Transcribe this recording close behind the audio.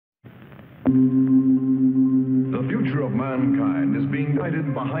The future of mankind is being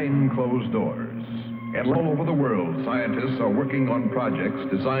guided behind closed doors. And all over the world, scientists are working on projects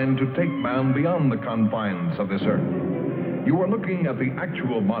designed to take man beyond the confines of this Earth. You are looking at the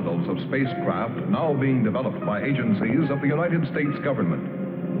actual models of spacecraft now being developed by agencies of the United States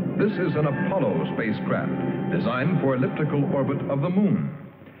government. This is an Apollo spacecraft designed for elliptical orbit of the moon.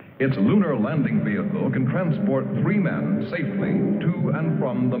 Its lunar landing vehicle can transport 3 men safely to and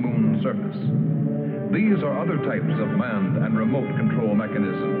from the moon's surface. These are other types of manned and remote control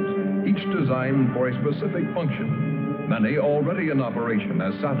mechanisms, each designed for a specific function, many already in operation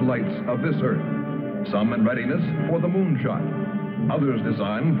as satellites of this Earth, some in readiness for the moonshot, others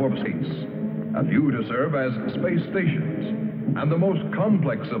designed for space, a few to serve as space stations, and the most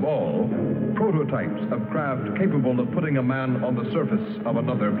complex of all, prototypes of craft capable of putting a man on the surface of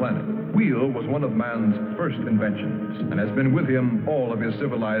another planet. Wheel was one of man's first inventions and has been with him all of his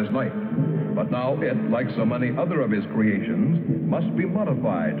civilized life. But now it, like so many other of his creations, must be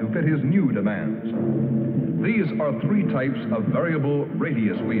modified to fit his new demands. These are 3 types of variable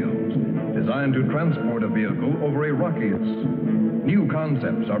radius wheels, designed to transport a vehicle over a rockiest. New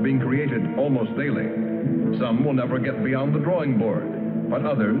concepts are being created almost daily. Some will never get beyond the drawing board, but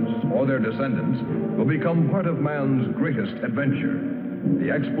others, or their descendants, will become part of man's greatest adventure,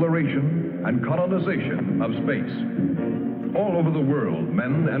 the exploration and colonization of space. All over the world,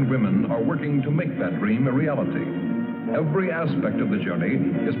 men and women are working to make that dream a reality. Every aspect of the journey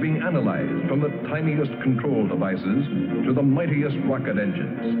is being analyzed, from the tiniest control devices to the mightiest rocket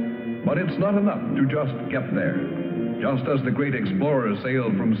engines. But it's not enough to just get there. Just as the great explorers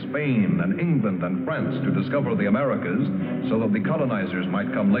sailed from Spain and England and France to discover the Americas so that the colonizers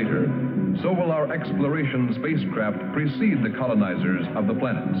might come later, so will our exploration spacecraft precede the colonizers of the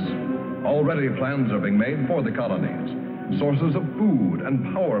planets. Already plans are being made for the colonies. Sources of food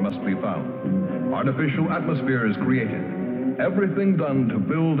and power must be found. Artificial atmospheres created. Everything done to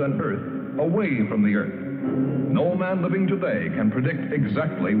build an Earth away from the Earth. No man living today can predict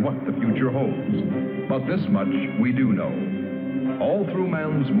exactly what the future holds. But this much we do know. All through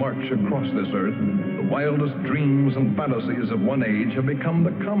man's march across this Earth, the wildest dreams and fantasies of one age have become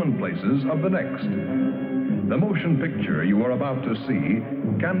the commonplaces of the next. The motion picture you are about to see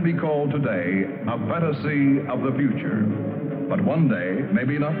can be called today a fantasy of the future. But one day,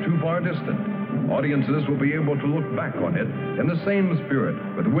 maybe not too far distant, audiences will be able to look back on it in the same spirit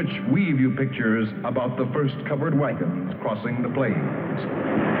with which we view pictures about the first covered wagons crossing the plains.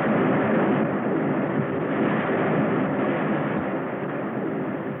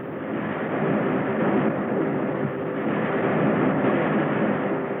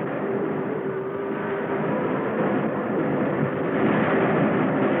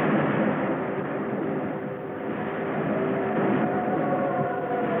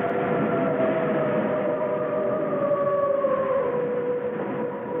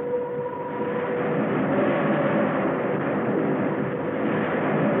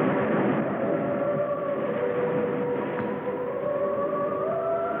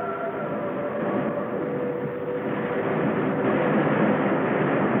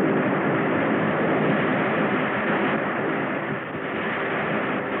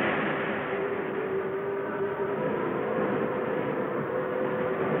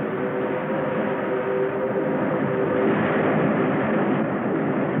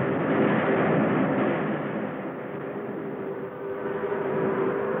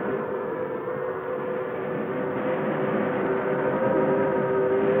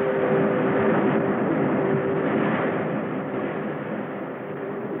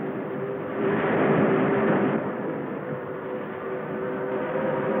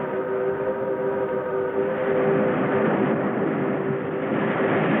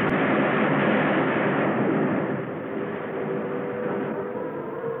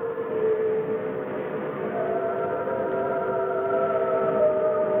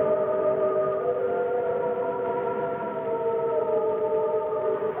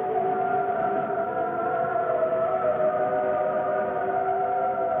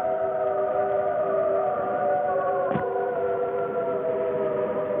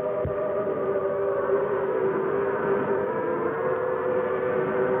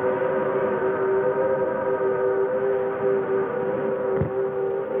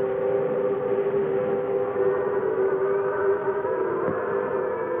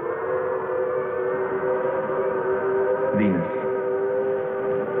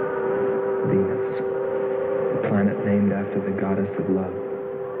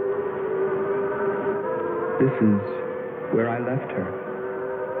 This is where I left her.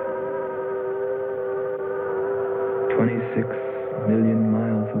 26 million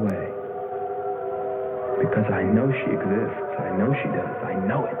miles away. Because I know she exists. I know she does. I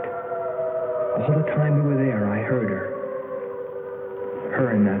know it. All the time we were there, I heard her.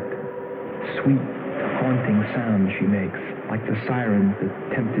 Her and that sweet, haunting sound she makes, like the sirens that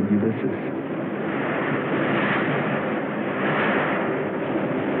tempted Ulysses.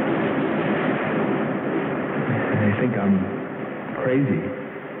 I think I'm crazy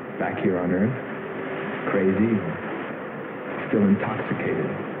back here on Earth. Crazy, still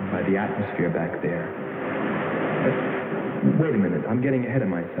intoxicated by the atmosphere back there. But wait a minute, I'm getting ahead of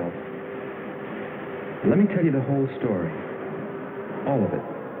myself. Let me tell you the whole story. All of it.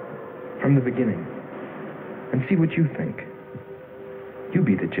 From the beginning. And see what you think. You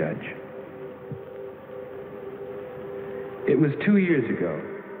be the judge. It was 2 years ago,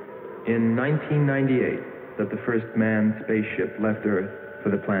 in 1998, that the first manned spaceship left Earth for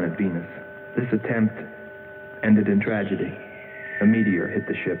the planet Venus. This attempt ended in tragedy. A meteor hit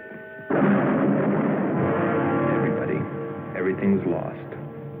the ship. Everything was lost.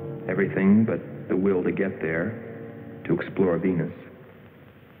 Everything but the will to get there, to explore Venus.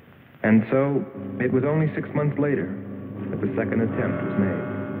 And so, it was only 6 months later that the second attempt was made.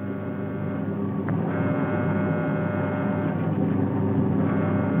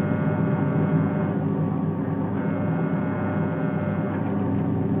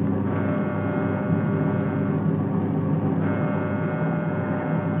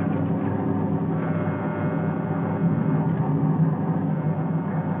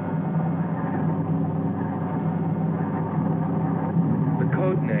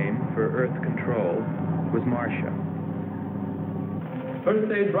 First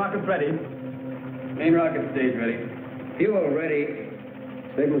stage rockets ready. Main rocket stage ready. Fuel ready.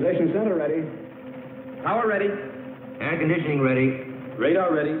 Stabilization center ready. Power ready. Air conditioning ready.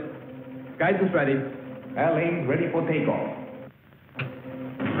 Radar ready. Guidance ready. Airlane ready for takeoff.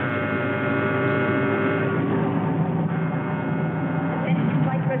 Attention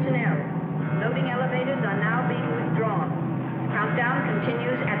flight personnel. Loading elevators are now being withdrawn. Countdown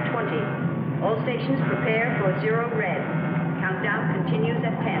continues at 20. All stations prepare for 0 red. Countdown continues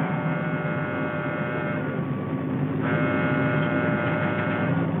at 10.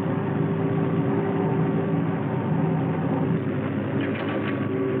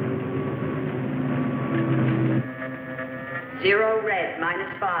 Zero red,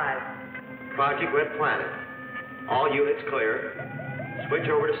 -5. Project Red Planet. All units clear. Switch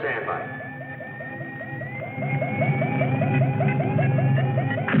over to standby.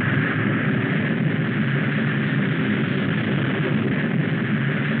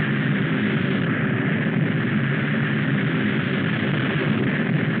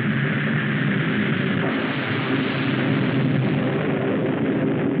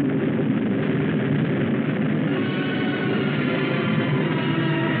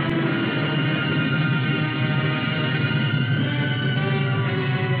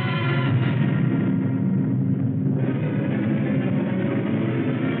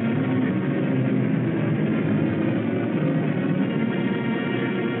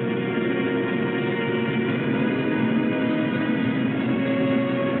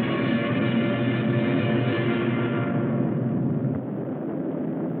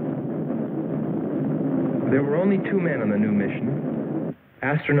 There were only 2 men on the new mission,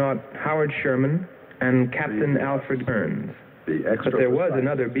 astronaut Howard Sherman and Captain Alfred Kearns. But there was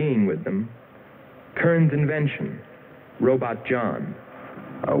another being with them, Kearns' invention, Robot John.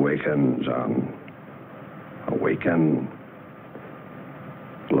 Awaken, John. Awaken.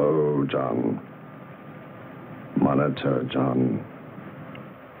 Flow, John. Monitor, John.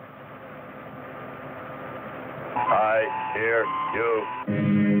 I hear you.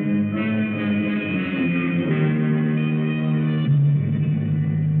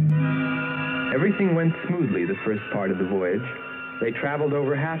 Everything went smoothly the first part of the voyage. They traveled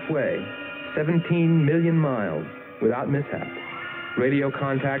over halfway, 17 million miles, without mishap. Radio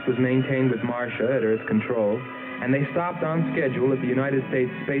contact was maintained with Marcia at Earth Control, and they stopped on schedule at the United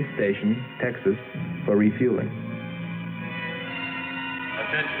States Space Station, Texas, for refueling.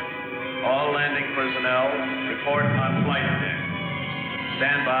 Attention. All landing personnel, report on flight deck.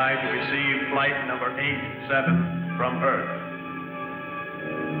 Stand by to receive flight number 87 from Earth.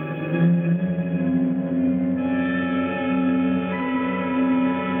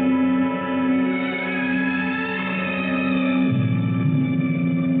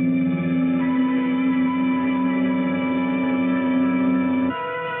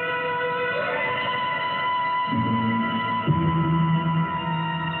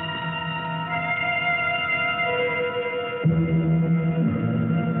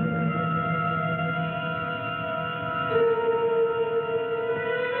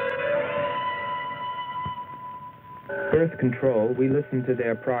 Earth Control, we listened to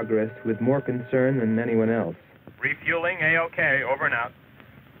their progress with more concern than anyone else. Refueling A-OK, over and out.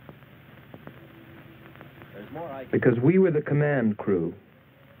 Because we were the command crew,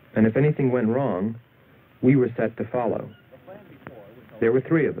 and if anything went wrong, we were set to follow. There were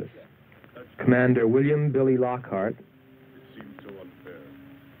 3 of us. Commander William Billy Lockhart,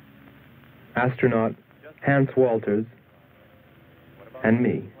 astronaut Hans Walters, and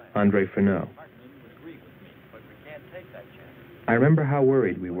me, Andre Furneaux. I remember how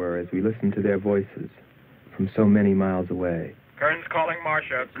worried we were as we listened to their voices from so many miles away. Kern's calling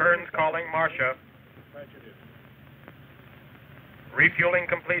Marcia. Kern's calling Marcia. Refueling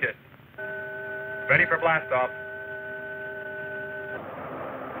completed. Ready for blastoff.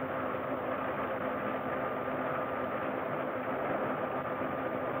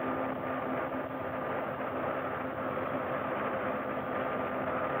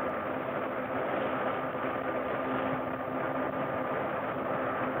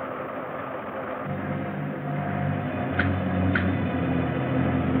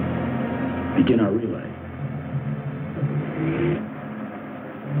 Begin our relay.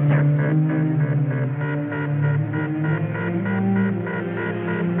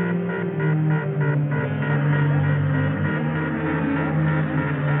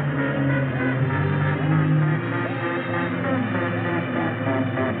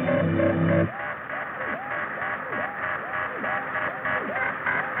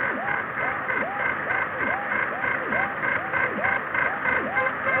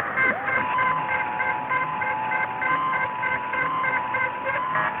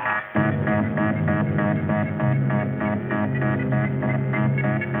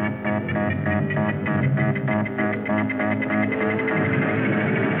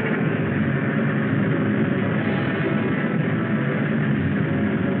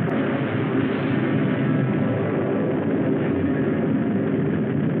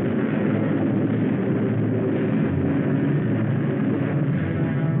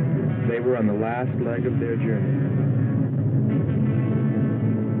 On the last leg of their journey.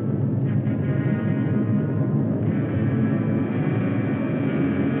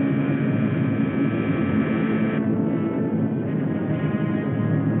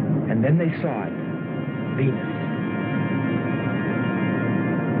 And then they saw it, Venus.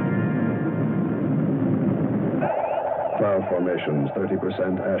 Cloud formations,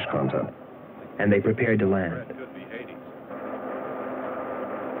 30% ash content. And they prepared to land.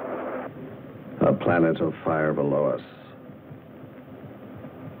 A planet of fire below us.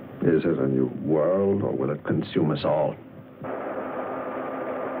 Is it a new world, or will it consume us all?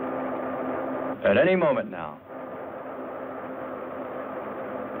 At any moment now.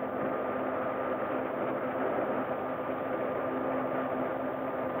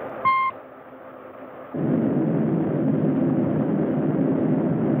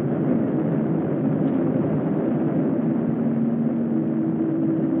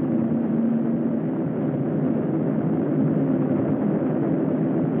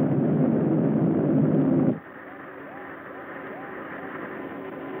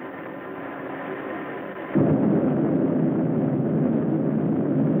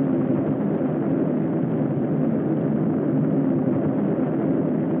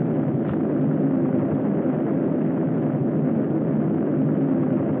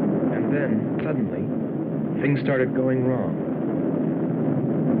 Things started going wrong.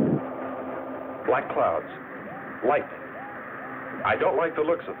 Black clouds. Light. I don't like the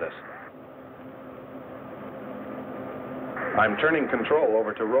looks of this. I'm turning control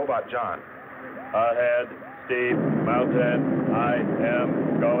over to Robot John. Ahead, steep mountain. I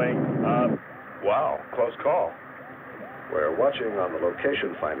am going up. Wow, close call. We're watching on the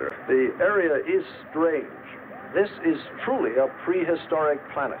location finder. The area is strange. This is truly a prehistoric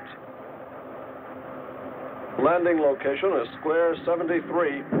planet. Landing location is square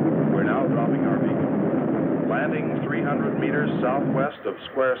 73. We're now dropping our beacon. Landing 300 meters southwest of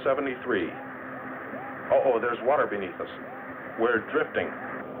square 73. Oh, there's water beneath us. We're drifting.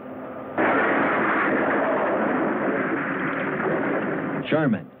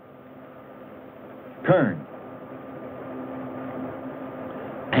 Sherman. Kern.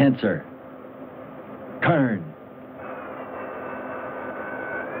 Answer. Kern.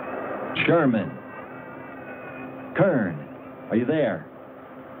 Sherman. Kern, are you there?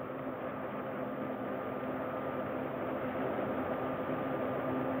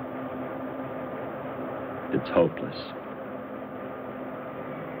 It's hopeless.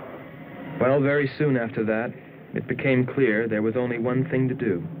 Well, very soon after that, it became clear there was only one thing to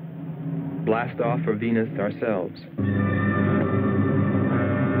do. Blast off for Venus ourselves.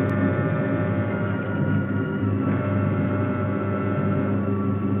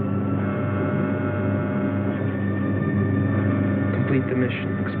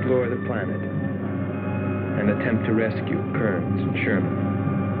 explore the planet and attempt to rescue Kearns and Sherman.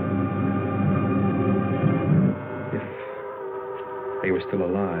 If they were still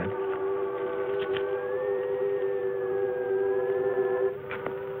alive.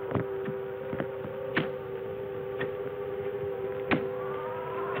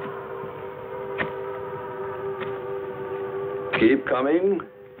 Keep coming.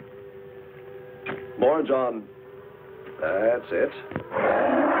 More, John. That's it.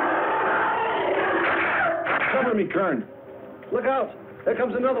 Cover me, Kern. Look out. There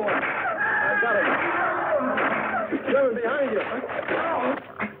comes another one. I got him. Sherman, behind you.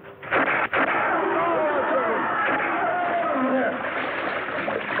 There.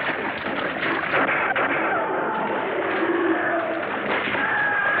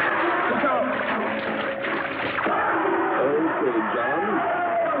 Look out. Okay, John.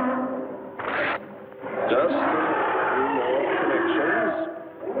 Just a few more connections.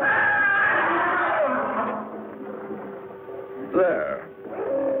 There.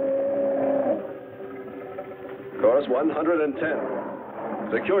 Course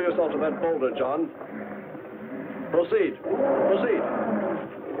 110. Secure yourself to that boulder, John. Proceed. Proceed.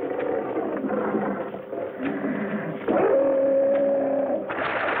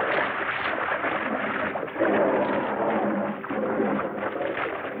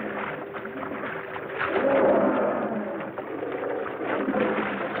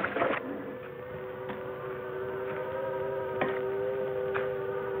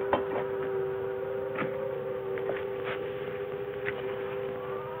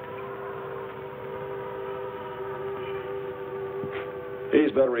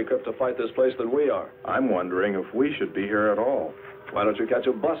 He's better equipped to fight this place than we are. I'm wondering if we should be here at all. Why don't you catch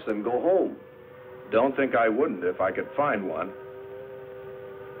a bus and go home? Don't think I wouldn't if I could find one.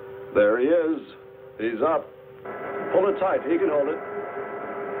 There he is. He's up. Hold it tight. He can hold it.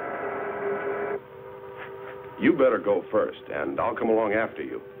 You better go first, and I'll come along after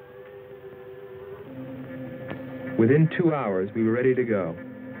you. Within 2 hours, we were ready to go.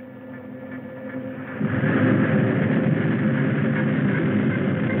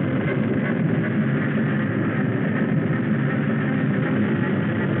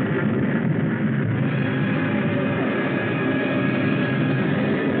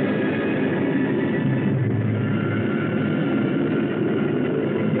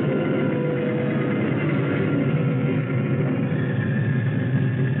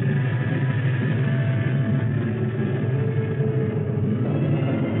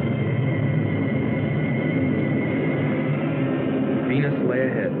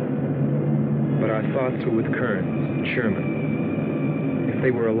 With Kearns and Sherman. If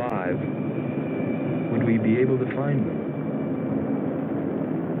they were alive, would we be able to find them?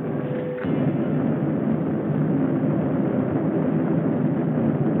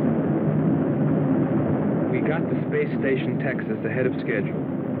 We got to Space Station Texas ahead of schedule.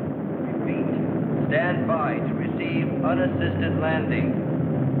 Repeat. Stand by to receive unassisted landing.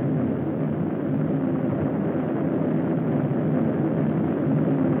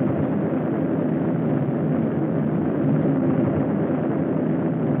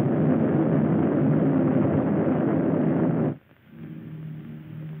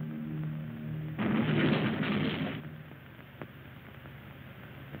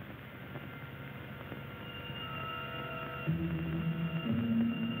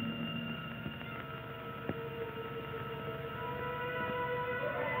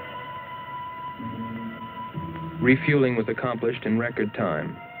 Refueling was accomplished in record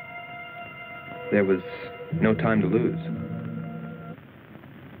time. There was no time to lose.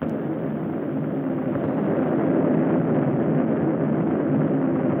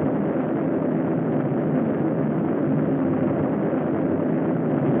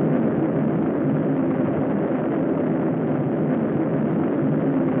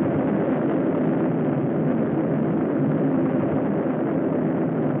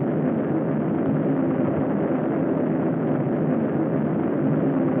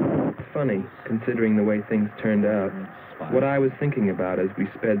 Funny, considering the way things turned out, what I was thinking about as we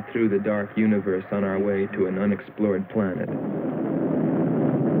sped through the dark universe on our way to an unexplored planet.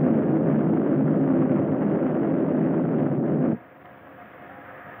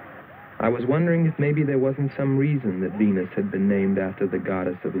 I was wondering if maybe there wasn't some reason that Venus had been named after the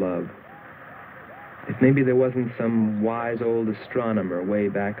goddess of love. If maybe there wasn't some wise old astronomer way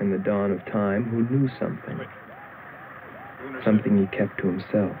back in the dawn of time who knew something. Something he kept to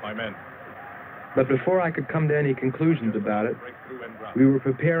himself. But before I could come to any conclusions about it, we were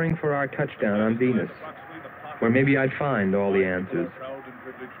preparing for our touchdown on Venus, where maybe I'd find all the answers.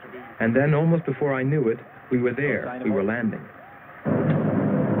 And then, almost before I knew it, we were there. We were landing.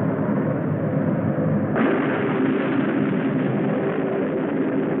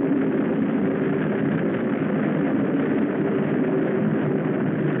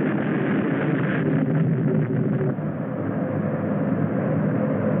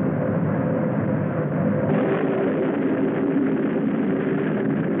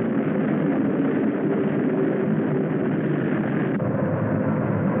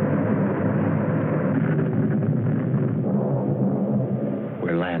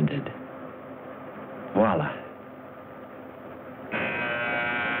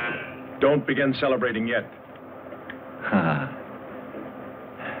 Don't begin celebrating yet. Ha.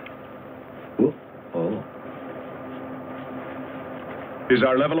 Oh. Is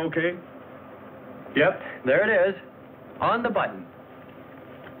our level okay? Yep, there it is. On the button.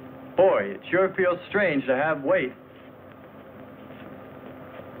 Boy, it sure feels strange to have weight.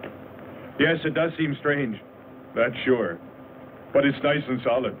 Yes, it does seem strange. That's sure. But it's nice and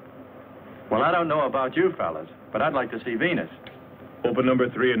solid. Well, I don't know about you fellas, but I'd like to see Venus. Open number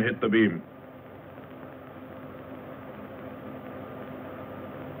 3 and hit the beam.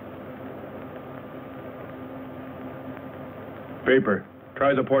 Paper.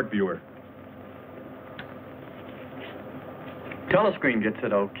 Try the port viewer. Telescreen gets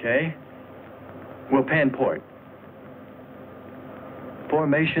it okay. We'll pan port.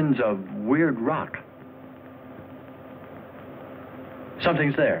 Formations of weird rock.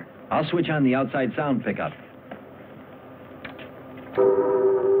 Something's there. I'll switch on the outside sound pickup.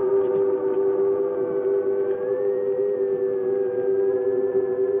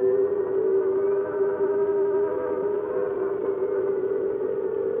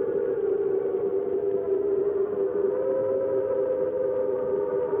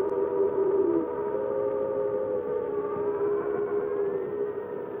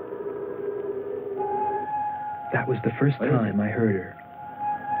 That was the first time I heard her.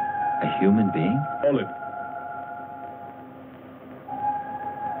 A human being? Hold it.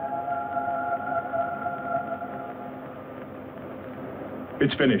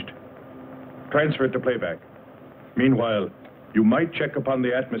 It's finished. Transfer it to playback. Meanwhile, you might check upon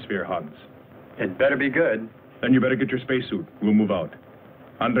the atmosphere, Hans. It better be good. Then you better get your spacesuit. We'll move out.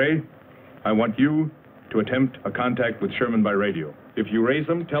 Andre, I want you to attempt a contact with Sherman by radio. If you raise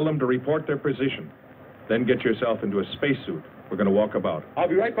them, tell them to report their position. Then get yourself into a spacesuit. We're going to walk about. I'll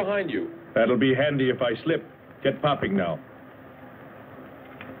be right behind you. That'll be handy if I slip. Get popping now.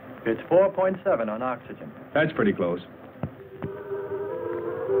 It's 4.7 on oxygen. That's pretty close.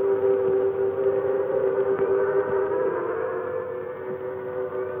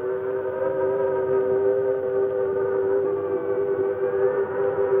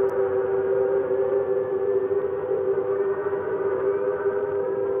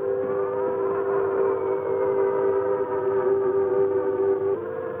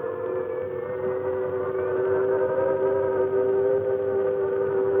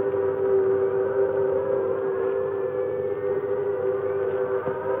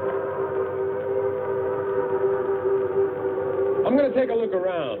 I'm going to take a look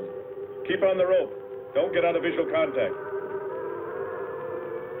around. Keep on the rope. Don't get out of visual contact.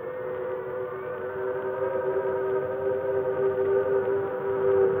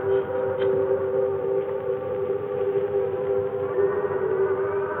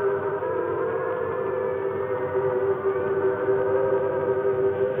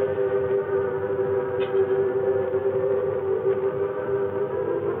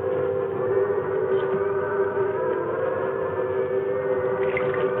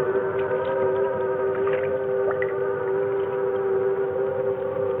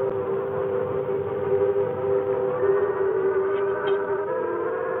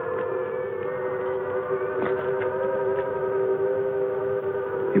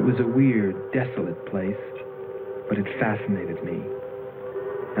 It was a weird, desolate place, but it fascinated me.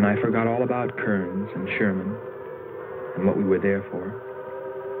 And I forgot all about Kearns and Sherman and what we were there for.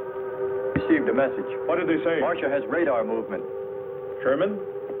 Received a message. What did they say? Marcia has radar movement. Sherman?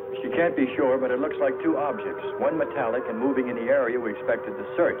 She can't be sure, but it looks like two objects. One metallic and moving in the area we expected to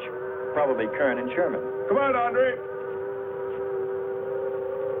search. Probably Kern and Sherman. Come on, Andre.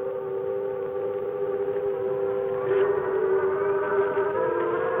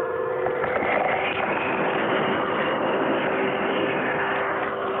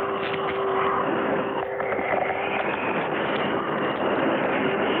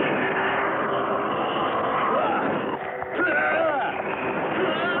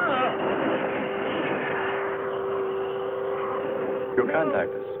 You'll contact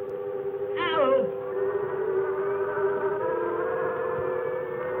us.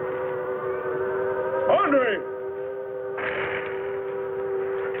 Andre!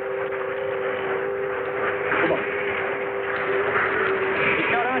 Come on.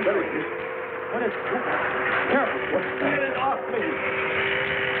 He's got on to it. What is... Careful. Get it off me.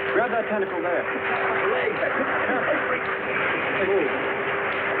 Grab that tentacle there. Leg. Careful. Move.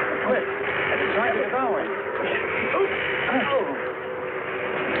 Quick. It's trying to devour him.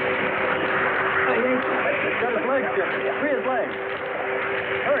 He's got his legs, Jeffrey. Free his legs.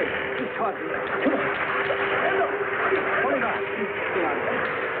 Hurry. He's caught me. Come on. Pull him out.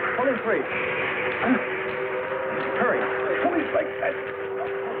 Pull him free. Hurry. Pull his legs.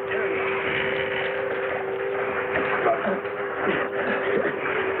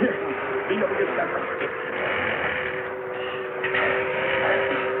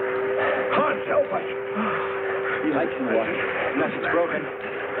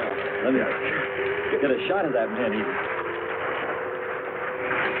 Let me get a shot of that man-eater.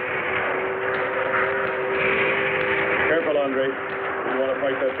 Careful, Andre. You want to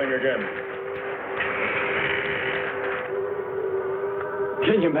fight that thing again.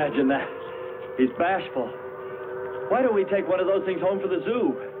 Can you imagine that? He's bashful. Why don't we take one of those things home for the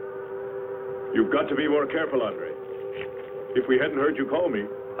zoo? You've got to be more careful, Andre. If we hadn't heard you call me...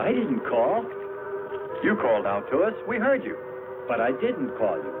 I didn't call. You called out to us. We heard you. But I didn't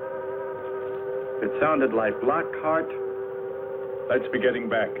call you. It sounded like Lockhart. Let's be getting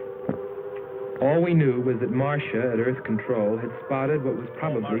back. All we knew was that Marcia at Earth Control had spotted what was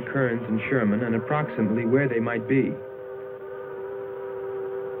probably Kearns and Sherman and approximately where they might be.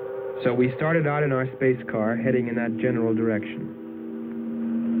 So we started out in our space car, heading in that general direction,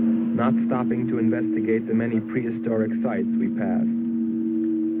 not stopping to investigate the many prehistoric sites we passed.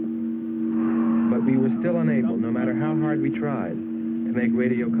 But we were still unable, no matter how hard we tried, to make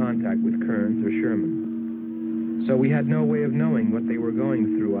radio contact with Kearns or Sherman. So we had no way of knowing what they were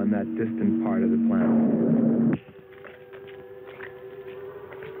going through on that distant part of the planet.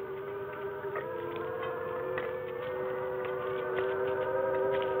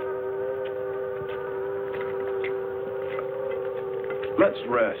 Let's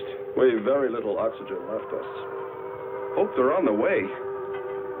rest. We've very little oxygen left us. Hope they're on the way.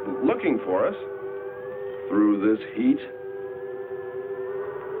 Looking for us. Through this heat.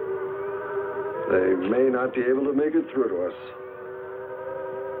 They may not be able to make it through to us.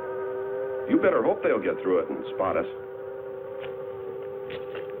 You better hope they'll get through it and spot us.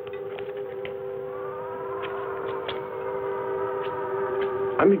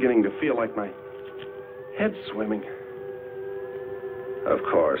 I'm beginning to feel like my head's swimming. Of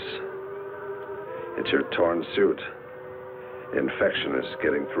course. It's your torn suit. Infection is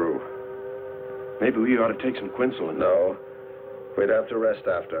getting through. Maybe we ought to take some quinsulin. No. We'd have to rest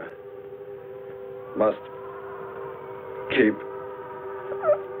after. Must keep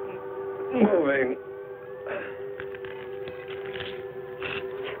moving.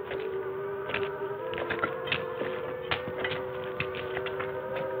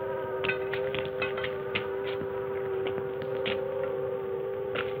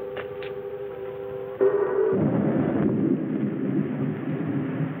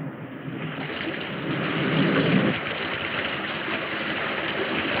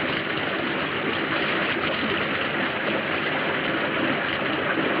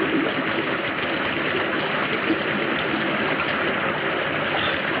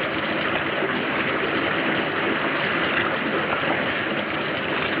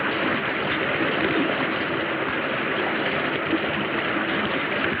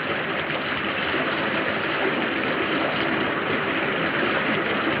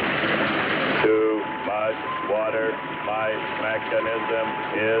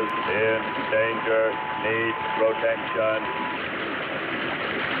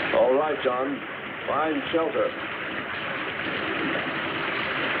 All right, John. Find shelter.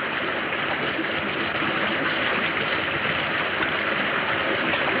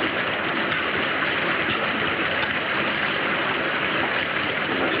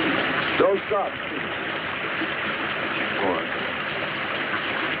 Don't stop. Go on.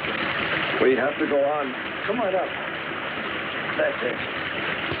 We have to go on. Come on up. That's it.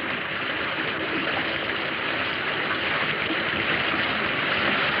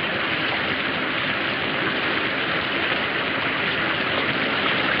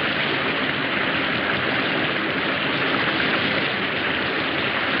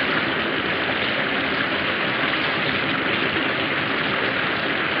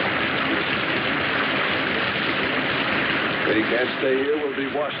 Can't stay here, we'll be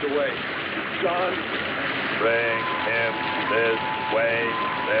washed away. John! Bring him this way.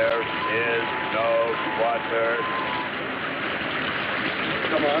 There is no water.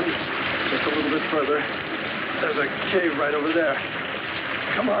 Come on. Just a little bit further. There's a cave right over there.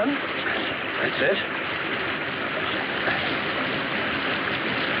 Come on. That's it.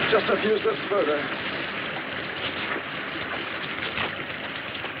 Just a few steps further.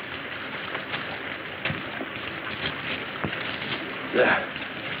 There.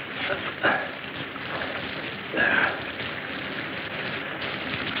 There.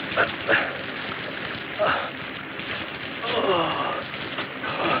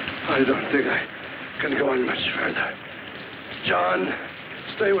 I don't think I can go on much further. John,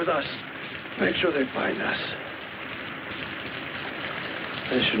 stay with us. Make sure they find us.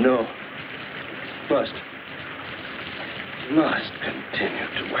 As you know, must continue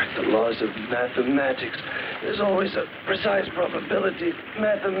to work the laws of mathematics. There's always a precise probability.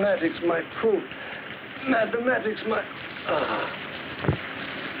 Mathematics might prove. Mathematics might...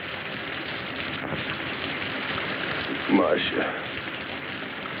 Marcia.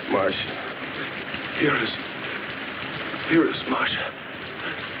 Marcia. Here is Marcia.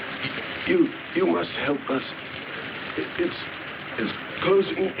 You must help us. It's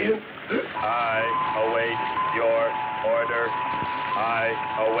closing in. I await your order. I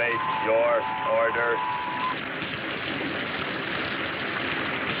await your order.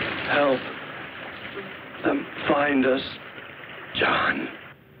 Help them find us, John.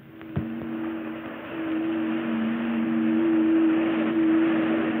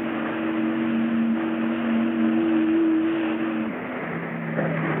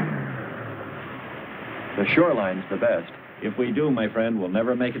 The shoreline's the best. If we do, my friend, we'll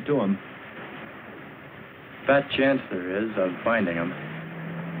never make it to him. Fat chance there is of finding him.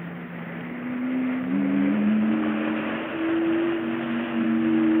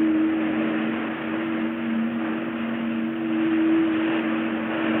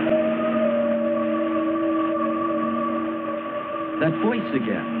 That voice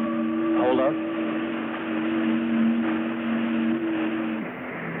again. Hold up.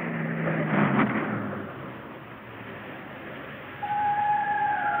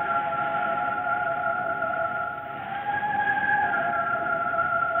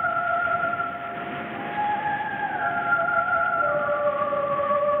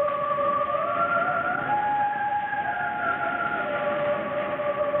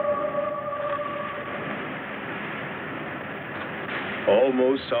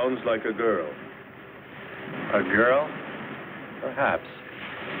 Almost sounds like a girl. A girl? Perhaps.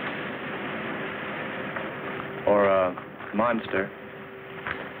 Or a monster.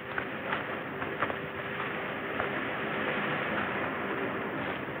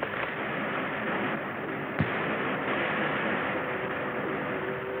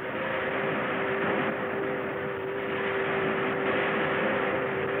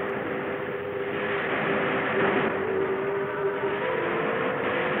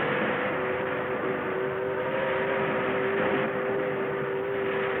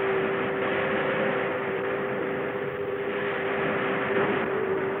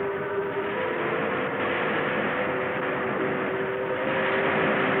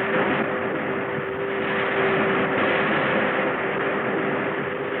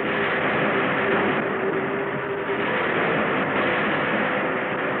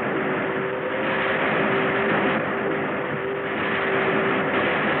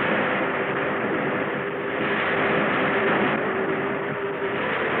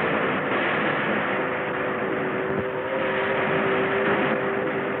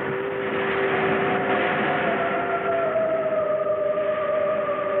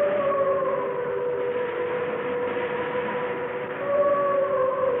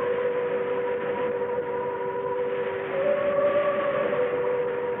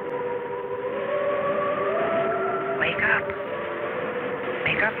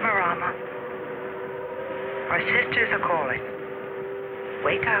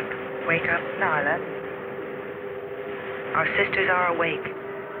 Our sisters are awake.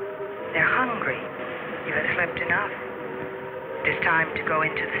 They're hungry. You have slept enough. It is time to go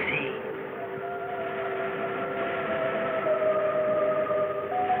into the sea.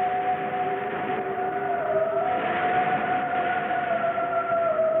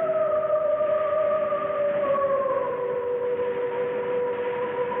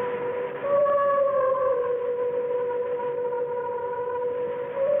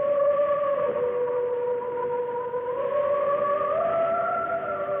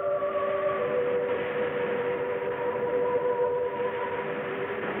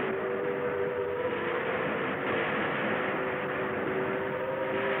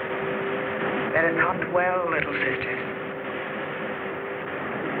 That is not well, little sisters.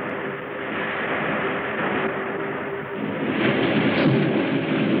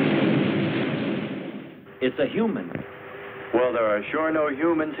 It's a human. Well, there are sure no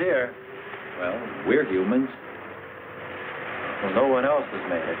humans here. Well, we're humans. Well, no one else has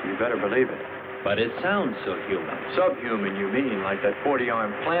made it. You better believe it. But it sounds so human. Subhuman, you mean, like that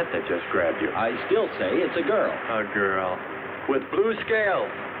 40-armed plant that just grabbed you. I still say it's a girl. A girl. With blue scales.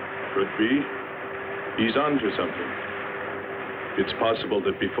 Could be. He's onto something. It's possible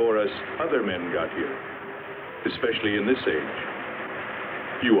that before us, other men got here, especially in this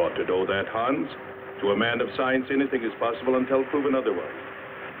age. You ought to know that, Hans. To a man of science, anything is possible until proven otherwise.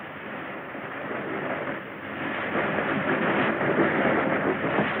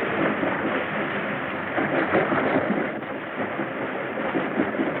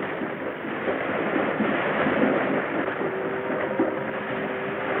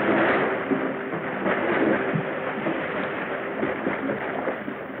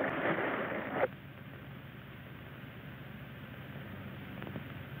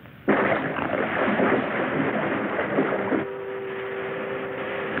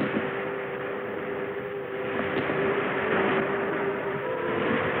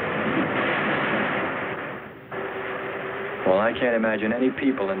 Well, I can't imagine any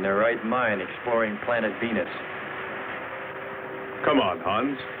people in their right mind exploring planet Venus. Come on,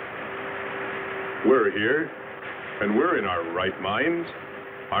 Hans. We're here, and we're in our right minds,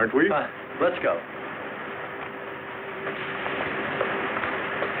 aren't we? Let's go.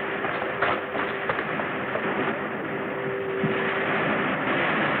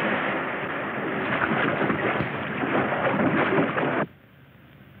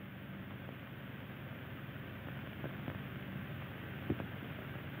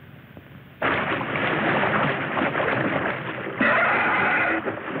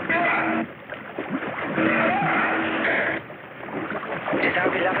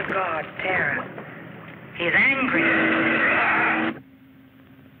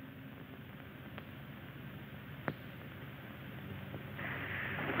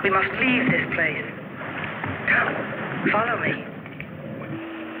 We must leave this place. Come, follow me.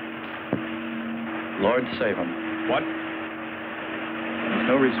 Lord save him. What? There's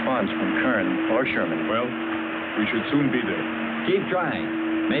no response from Kern or Sherman. Well, we should soon be there. Keep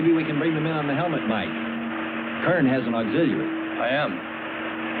trying. Maybe we can bring them in on the helmet mic. Kern has an auxiliary. I am.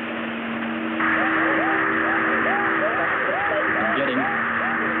 I'm getting...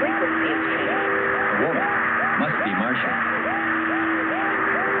 A woman. Must be Martian.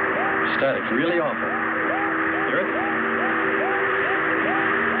 Static, really awful. Hear it?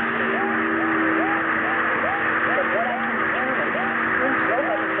 From what I can determine, this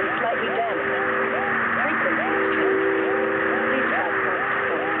robot has been slightly damaged. Frequency is changing. Please try point to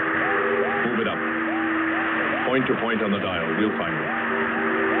point. Move it up. Point to point on the dial. We'll find it.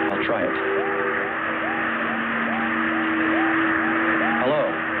 I'll try it. Hello.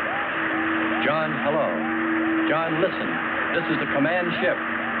 John, hello. John, listen. This is the command ship.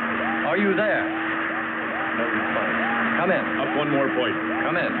 Are you there? No response. Come in. Up one more point.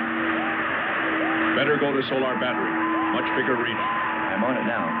 Come in. Better go to solar battery. Much bigger reach. I'm on it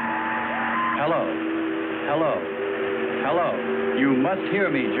now. Hello. Hello. Hello. You must hear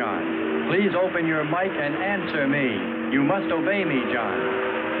me, John. Please open your mic and answer me. You must obey me, John.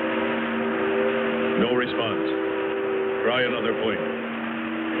 No response. Try another point.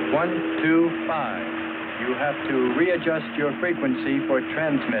 1, 2, 5. You have to readjust your frequency for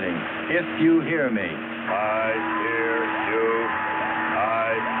transmitting. If you hear me. I hear you.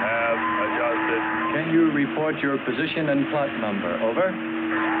 I have adjusted. Can you report your position and plot number? Over.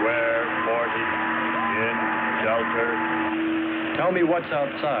 Square 40 in shelter. Tell me what's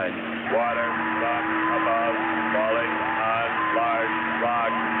outside. Water from above falling on large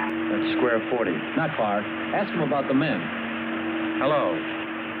rock. That's square 40. Not far. Ask him about the men. Hello.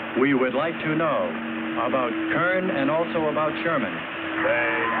 We would like to know about Kern and also about Sherman.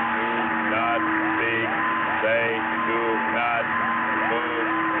 They do not speak. They do not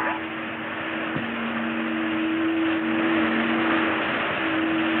move.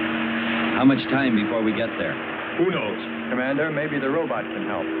 How much time before we get there? Who knows? Commander, maybe the robot can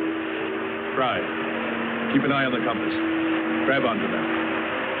help. Try. Keep an eye on the compass. Grab onto them.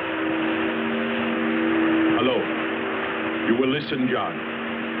 Hello. You will listen, John.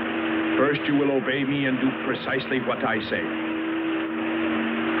 First, you will obey me and do precisely what I say.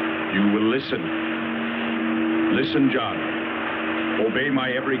 You will listen. Listen, John. Obey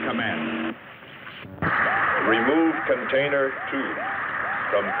my every command. Remove container 2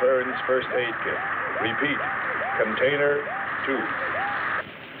 from Kern's first aid kit. Repeat, container 2.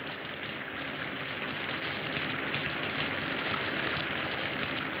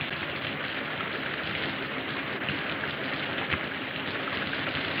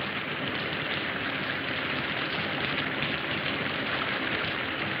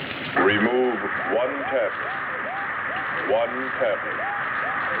 Remove one tablet.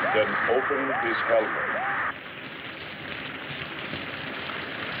 Then open his helmet.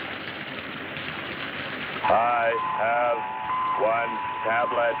 I have one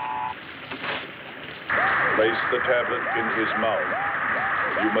tablet. Place the tablet in his mouth.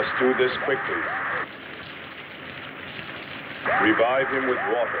 You must do this quickly. Revive him with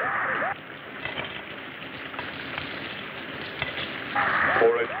water.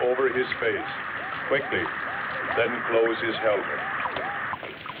 Pour it over his face. Quickly. Then close his helmet.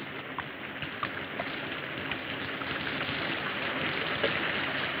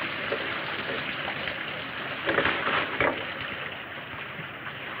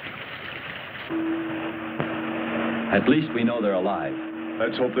 At least we know they're alive.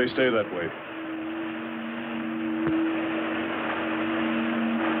 Let's hope they stay that way.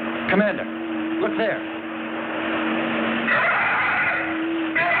 Commander, look there.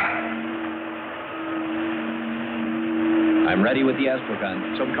 I'm ready with the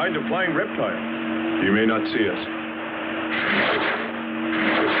astrogun. Some kind of flying reptile. He may not see us.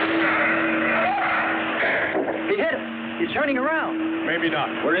 He's turning around. Maybe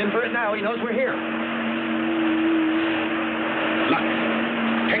not. We're in for it now. He knows we're here. Look.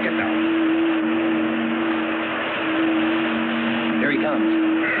 Take it now. Here he comes.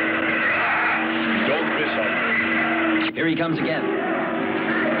 Don't miss him. Here he comes again.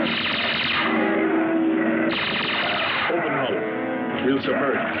 Open hull. We'll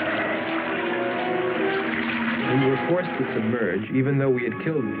submerge. We were forced to submerge, even though we had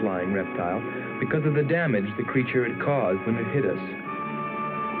killed the flying reptile, because of the damage the creature had caused when it hit us.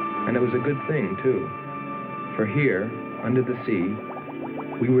 And it was a good thing, too. For here, under the sea,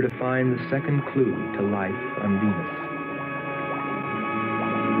 we were to find the second clue to life on Venus.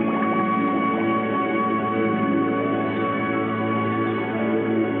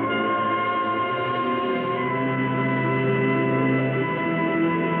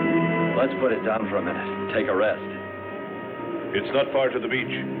 Let's put it down for a minute. Take a rest. It's not far to the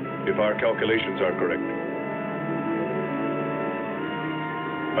beach, if our calculations are correct.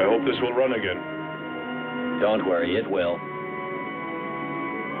 I hope this will run again. Don't worry, it will.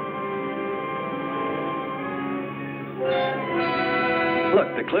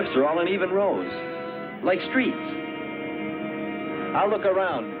 Look, the cliffs are all in even rows, like streets. I'll look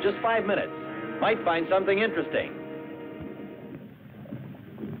around. Just 5 minutes. Might find something interesting.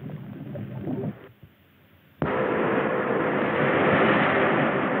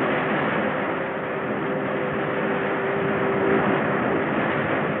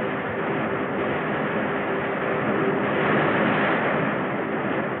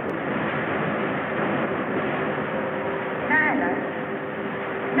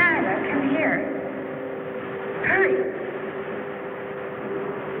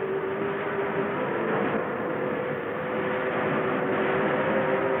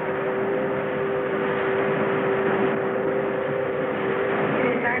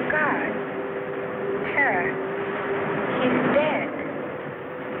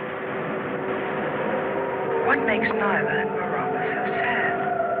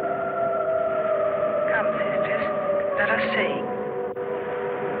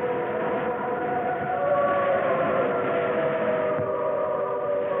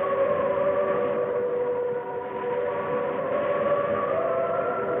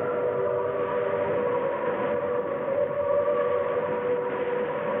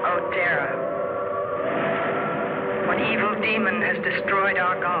 Destroyed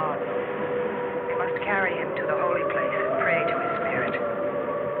our God. We must carry him to the holy place and pray to his spirit.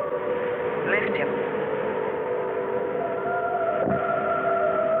 Lift him.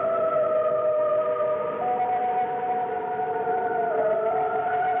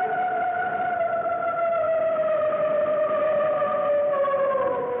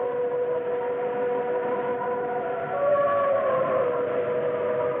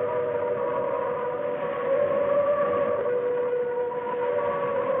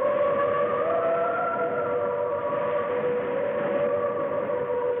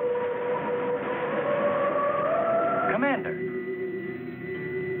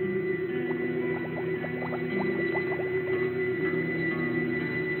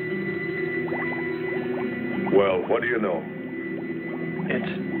 Well, what do you know?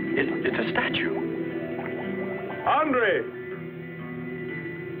 It's a statue. Andre!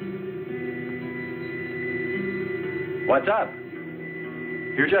 What's up?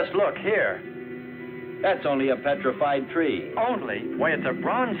 You just look here. That's only a petrified tree. Only? Why, it's a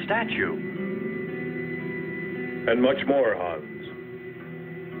bronze statue. And much more, Hans.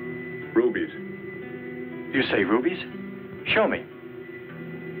 Rubies. You say rubies? Show me.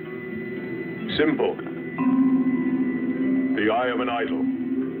 Simple. The eye of an idol.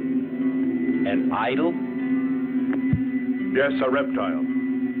 An idol? Yes, a reptile.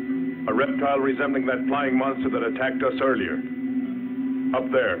 A reptile resembling that flying monster that attacked us earlier.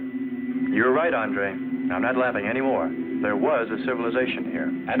 Up there. You're right, Andre. I'm not laughing anymore. There was a civilization here.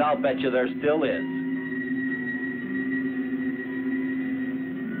 And I'll bet you there still is.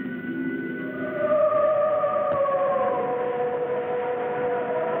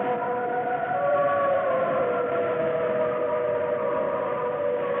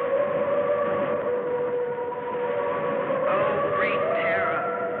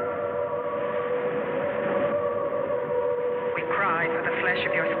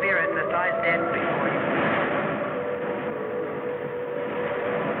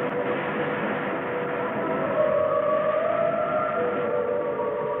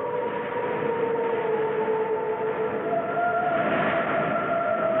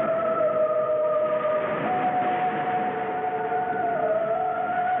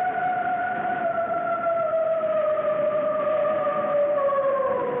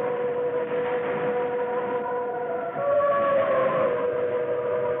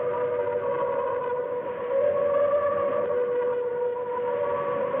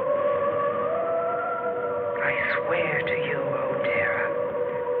 swear to you, O Terra,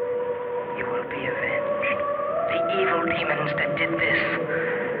 you will be avenged. The evil demons that did this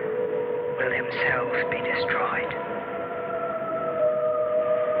will themselves be destroyed.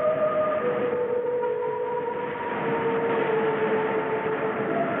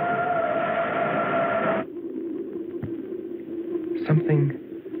 Something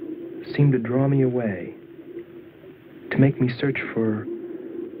seemed to draw me away, to make me search for,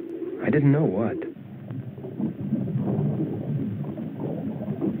 I didn't know what.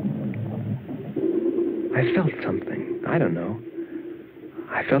 I felt something, I don't know.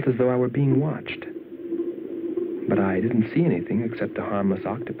 I felt as though I were being watched. But I didn't see anything except a harmless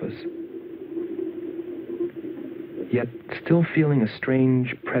octopus. Yet, still feeling a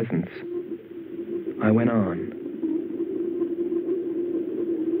strange presence, I went on.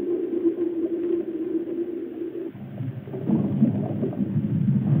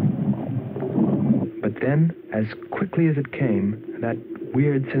 But then, as quickly as it came, that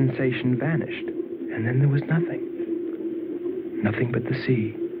weird sensation vanished. And then there was nothing. Nothing but the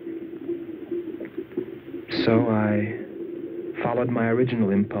sea. So I followed my original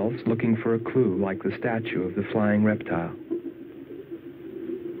impulse, looking for a clue like the statue of the flying reptile.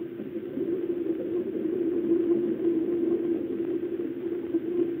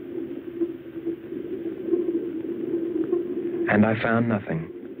 And I found nothing,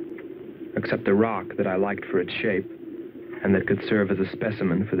 except a rock that I liked for its shape and that could serve as a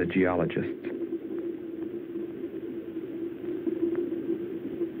specimen for the geologists.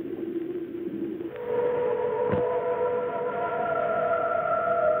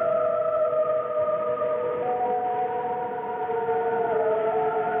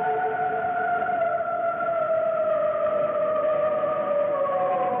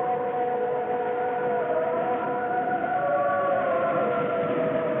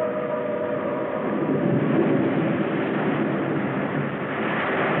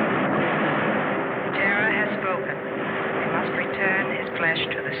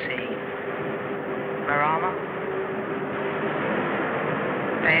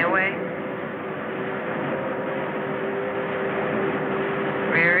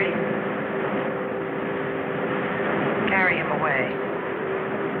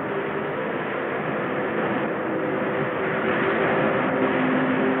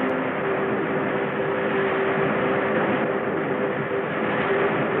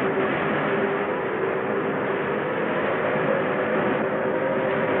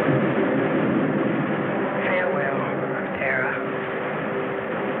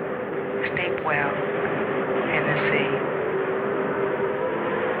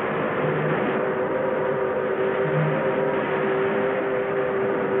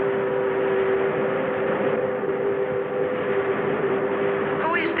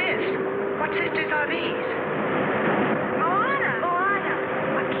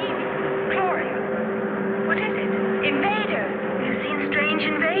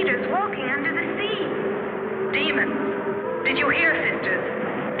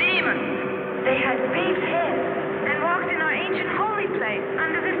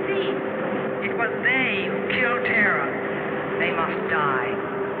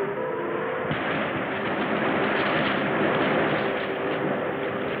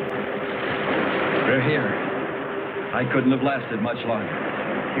 Couldn't have lasted much longer.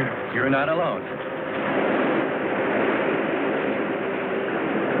 You're not alone.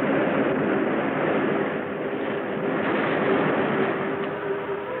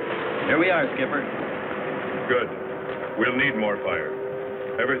 Here we are, Skipper. Good. We'll need more fire.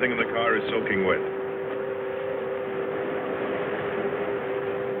 Everything in the car is soaking wet.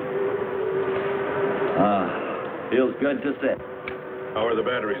 Feels good to sit. How are the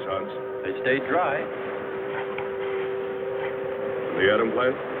batteries, Hans? They stayed dry. The atom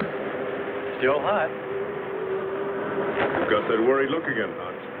plant? Still hot. You've got that worried look again,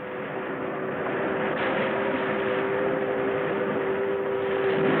 Hans.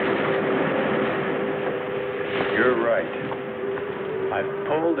 You're right. I've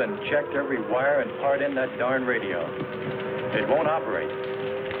pulled and checked every wire and part in that darn radio. It won't operate.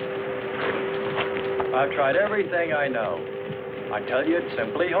 I've tried everything I know. I tell you, it's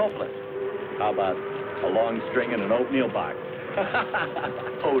simply hopeless. How about a long string and an oatmeal box?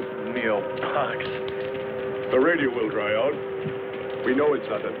 Oatmeal box. The radio will dry out. We know it's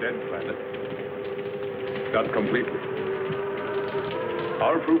not a dead planet. Not completely.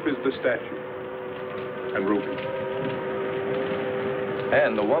 Our proof is the statue. And Ruby.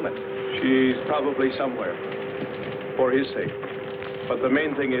 And the woman. She's probably somewhere. For his sake. But the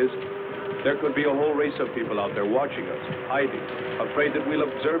main thing is, there could be a whole race of people out there watching us, hiding, afraid that we'll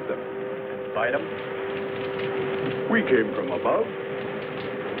observe them. Fight them? We came from above.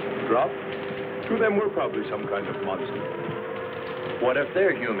 Dropped. To them, we're probably some kind of monster. What if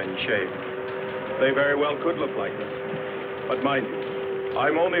they're human shape? They very well could look like them. But mind you,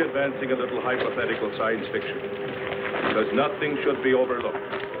 I'm only advancing a little hypothetical science fiction. Because nothing should be overlooked.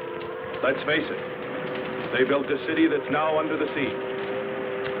 Let's face it. They built a city that's now under the sea.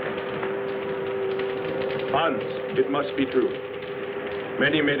 Hans, it must be true.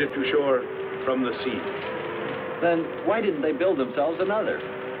 Many made it to shore from the sea. Then why didn't they build themselves another?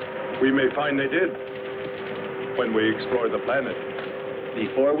 We may find they did when we explore the planet.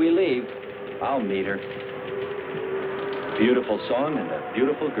 Before we leave, I'll meet her. Beautiful song and a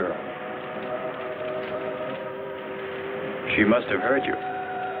beautiful girl. She must have heard you.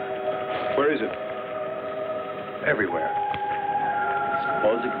 Where is it? Everywhere.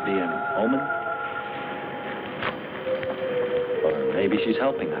 Suppose it could be an omen? Or maybe she's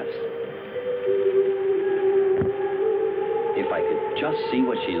helping us. If I could just see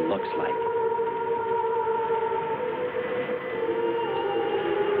what she looks like.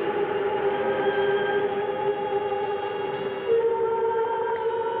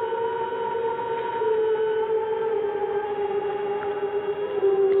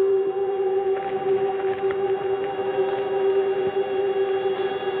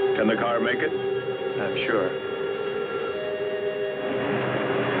 Can the car make it? I'm sure.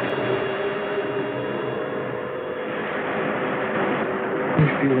 A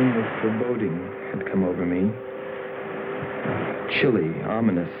feeling of foreboding had come over me. A chilly,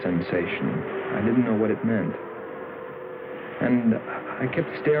 ominous sensation. I didn't know what it meant. And I kept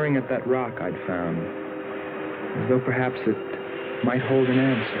staring at that rock I'd found, as though perhaps it might hold an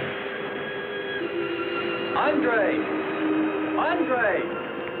answer. Andre! Andre!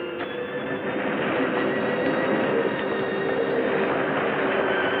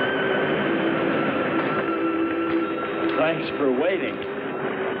 Thanks for waiting.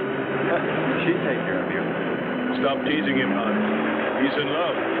 She'd take care of you. Stop teasing him, Hans. He's in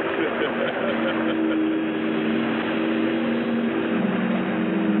love.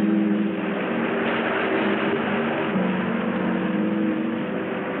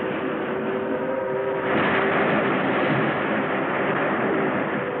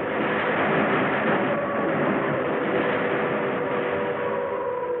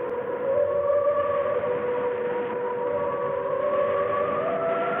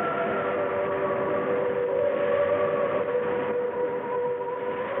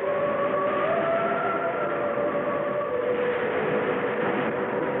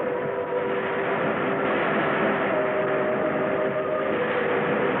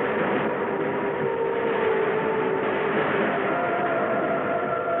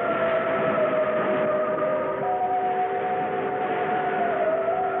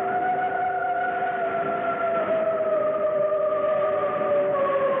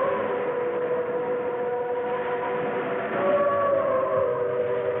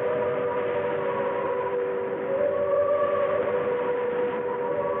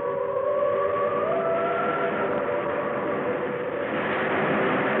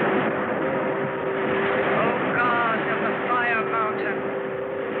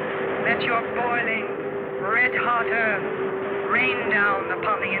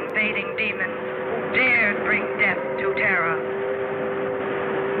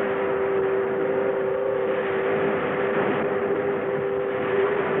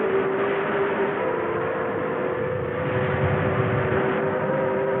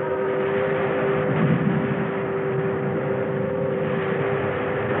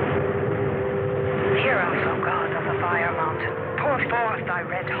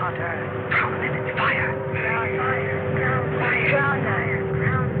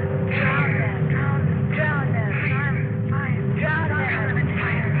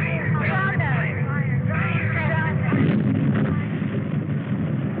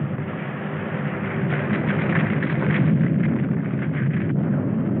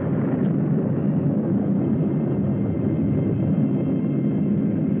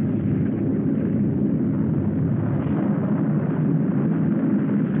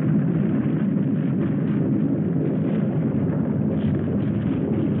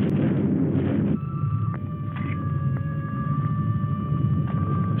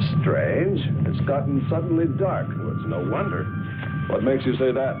 Strange. It's gotten suddenly dark. Well, it's no wonder. What makes you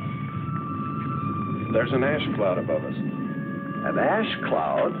say that? There's an ash cloud above us. An ash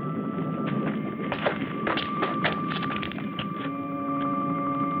cloud?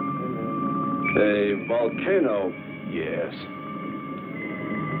 A volcano, yes.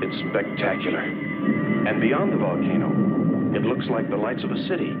 It's spectacular. And beyond the volcano, it looks like the lights of a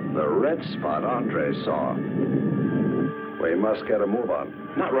city. The red spot Andre saw. We must get a move on.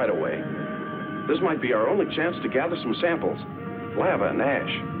 Not right away. This might be our only chance to gather some samples. Lava and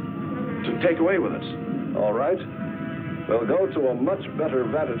ash. To take away with us. All right. We'll go to a much better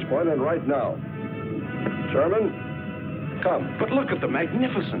vantage point, and right now. Sherman, come. But look at the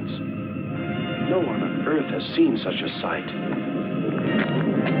magnificence. No one on Earth has seen such a sight.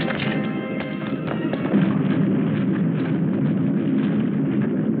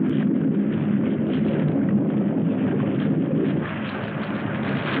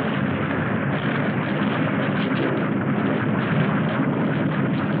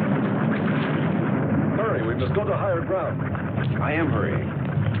 Hurry, we must go to higher ground. I am hurrying.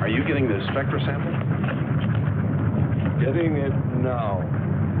 Are you getting the spectra sample? Getting it now.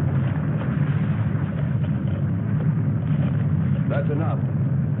 That's enough.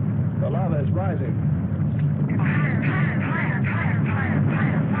 The lava is rising.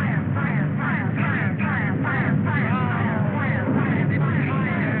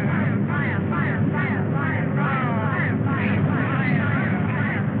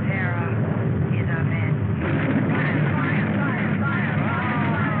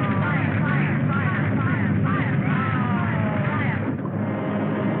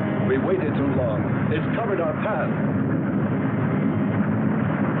 We waited too long. It's covered our path.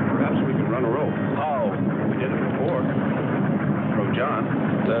 Perhaps we can run a rope. How? We did it before. From John.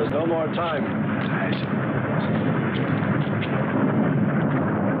 There's no more time.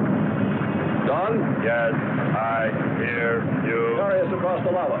 Don? Yes, I hear you. Carry us across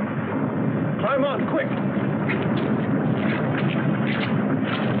the lava. Climb on, quick!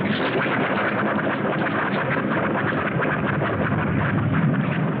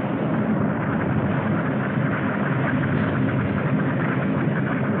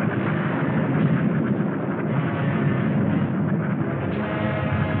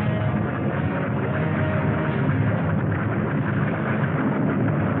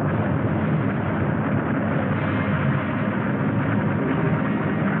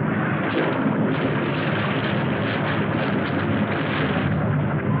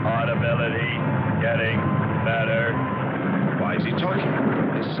 Audibility getting better. Why is he talking?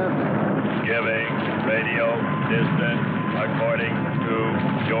 Listen. Giving radio distance according to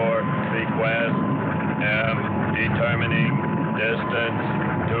your request. Am determining distance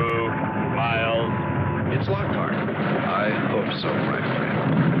 2 miles. It's Lockhart. I hope so, my friend.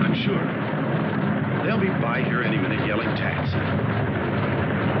 I'm sure. They'll be by here any minute yelling taxi.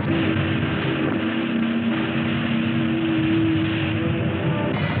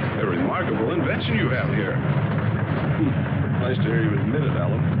 A remarkable invention you have here. Nice to hear you admit it,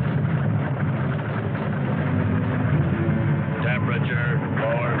 Alan. Temperature,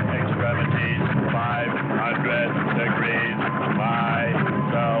 lower extremities, 500 degrees. My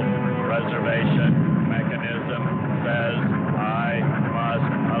self-preservation mechanism says I must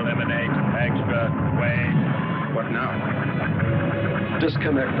eliminate extra weight. What now?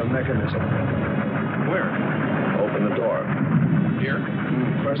 Disconnect the mechanism. Where? Open the door. Here?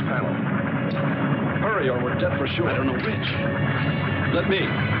 First panel. Hurry or we're dead for sure. I don't know which. Let me.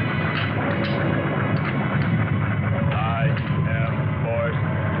 I am forced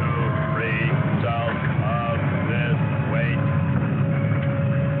to free self of this weight.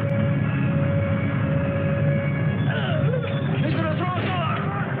 He's gonna throw us off!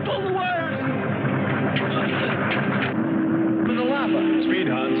 Pull the wires! For the lava. Speed,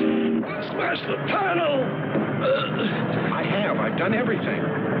 Hans. Smash the panel! I've done everything.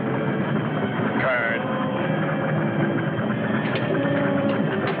 Kern.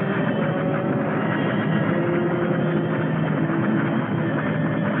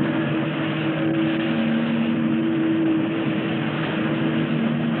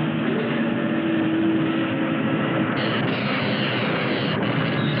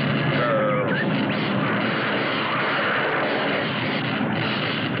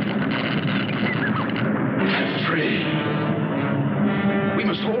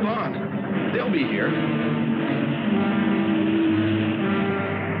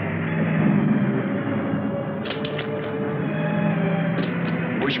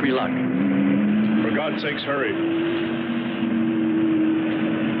 Wish me luck. For God's sakes, hurry.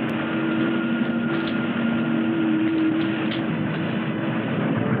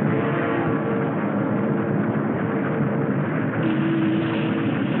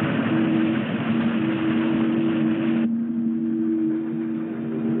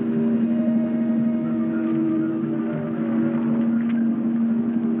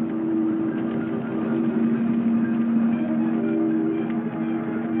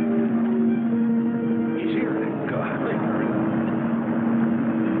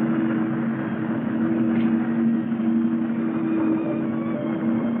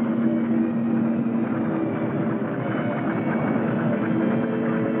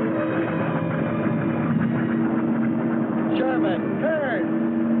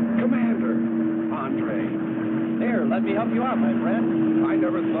 Let me help you out, my friend. I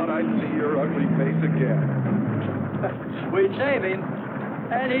never thought I'd see your ugly face again. We save him,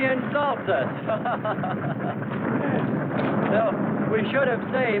 and he insults us. No, we should have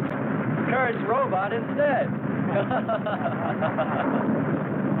saved Kern's robot instead.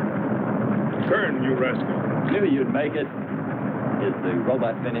 Kern, you rascal. Knew you'd make it. Is the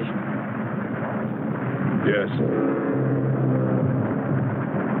robot finished? Yes.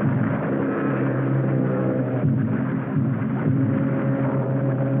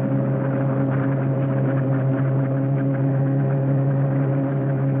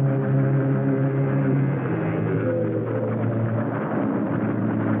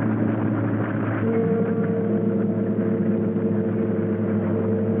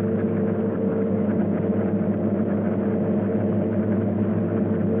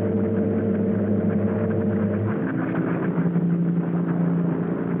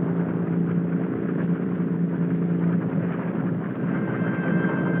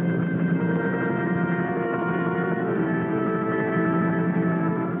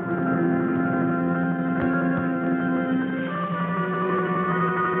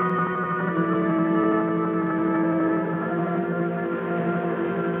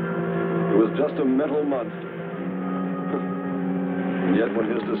 Just a mental monster. And yet when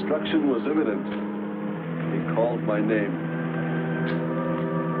his destruction was imminent, he called my name.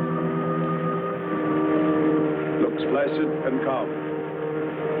 Looks placid and calm.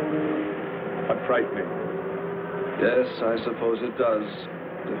 But frightening. Yes, I suppose it does,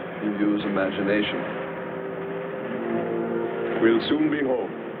 if you use imagination. We'll soon be home.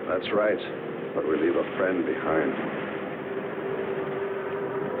 That's right, but we leave a friend behind.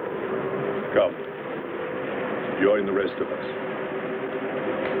 Come. Join the rest of us.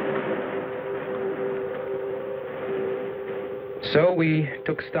 So we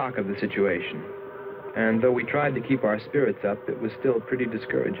took stock of the situation. And though we tried to keep our spirits up, it was still pretty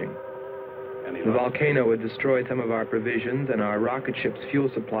discouraging. The volcano had destroyed some of our provisions, and our rocket ship's fuel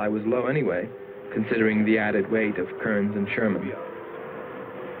supply was low anyway, considering the added weight of Kearns and Sherman.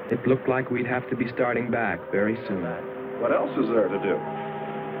 It looked like we'd have to be starting back very soon. What else is there to do?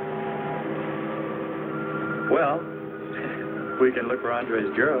 Well, we can look for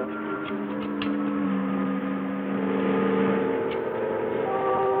Andre's girl.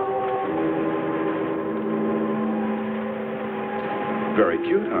 Very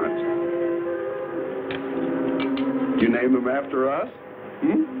cute, Hans. You name him after us?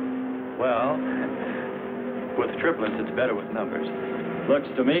 Hmm? Well, with triplets, it's better with numbers. Looks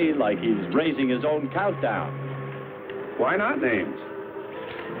to me like he's raising his own countdown. Why not names?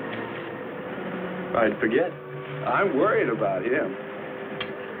 I'd forget. I'm worried about him.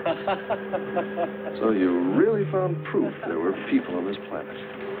 So you really found proof there were people on this planet.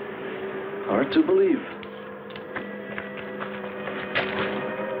 Hard to believe.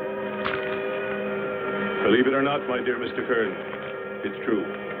 Believe it or not, my dear Mr. Kern, it's true.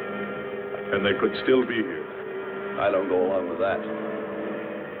 And they could still be here. I don't go along with that.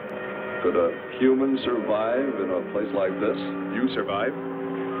 Could a human survive in a place like this? You survive.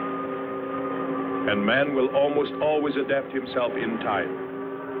 And man will almost always adapt himself in time.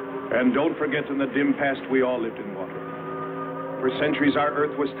 And don't forget, in the dim past, we all lived in water. For centuries, our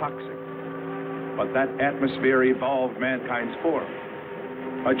Earth was toxic. But that atmosphere evolved mankind's form,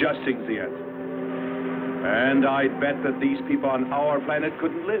 adjusting the answer. And I'd bet that these people on our planet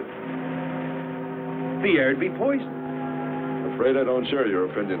couldn't live. The air'd be poisoned. Afraid I don't share your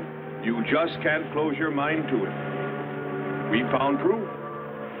opinion. You just can't close your mind to it. We found proof.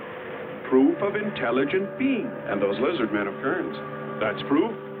 Proof of intelligent being. And those lizard men of Kearns. That's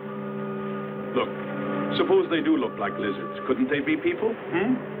proof. Look, suppose they do look like lizards. Couldn't they be people?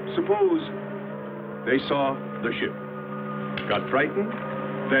 Suppose they saw the ship, got frightened,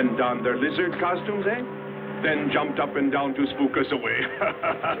 then donned their lizard costumes, then jumped up and down to spook us away.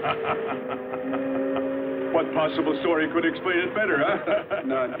 What possible story could explain it better, huh?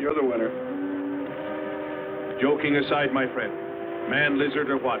 None. You're the winner. Joking aside, my friend, man, lizard,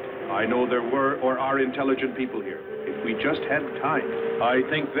 or what, I know there were or are intelligent people here. If we just had time, I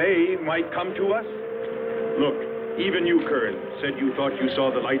think they might come to us. Look, even you, Kern, said you thought you saw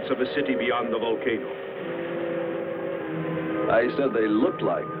the lights of a city beyond the volcano. I said they looked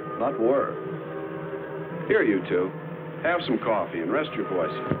like, not were. Here, you two. Have some coffee and rest your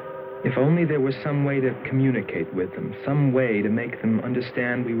voice. If only there was some way to communicate with them, some way to make them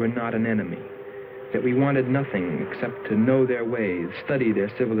understand we were not an enemy, that we wanted nothing except to know their ways, study their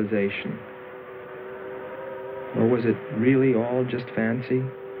civilization. Or was it really all just fancy?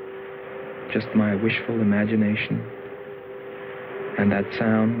 Just my wishful imagination? And that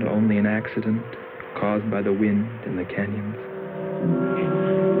sound only an accident? caused by the wind in the canyons.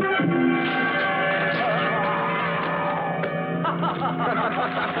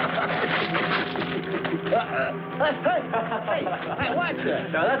 Hey, watch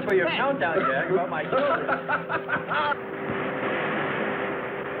it. Now, that's for your countdown, Jack, about my children.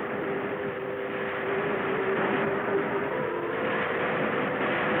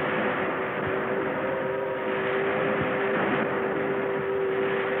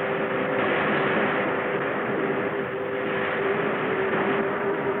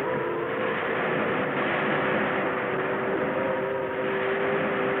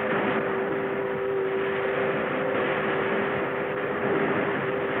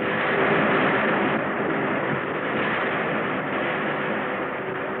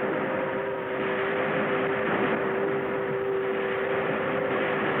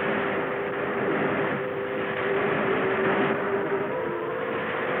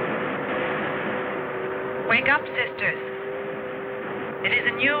 Wake up, sisters. It is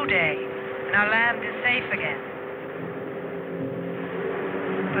a new day, and our land is safe again.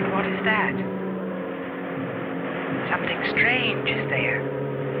 But what is that? Something strange is there.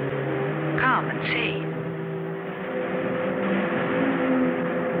 Come and see.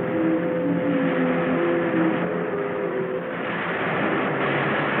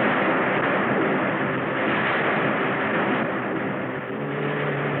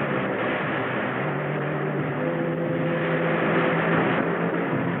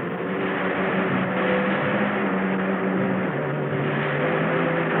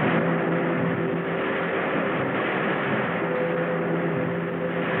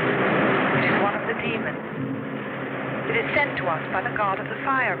 By the god of the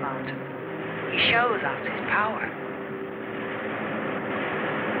fire mountain. He shows us his power.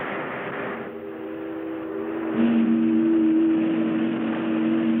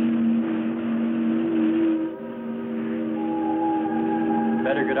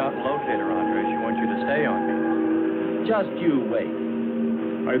 Better get out and locate her, Andre. She wants you to stay on me. Just you wait.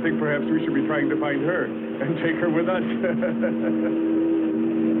 I think perhaps we should be trying to find her and take her with us.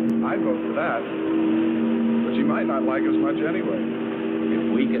 I'd vote for that. But she might not like us much anyway.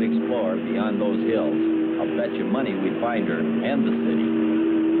 If we could explore beyond those hills, I'll bet you money we'd find her and the city.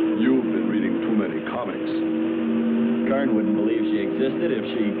 You've been reading too many comics. Kern wouldn't believe she existed if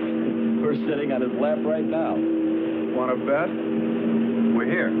she were sitting on his lap right now. Want to bet? We're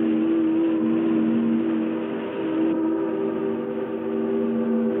here.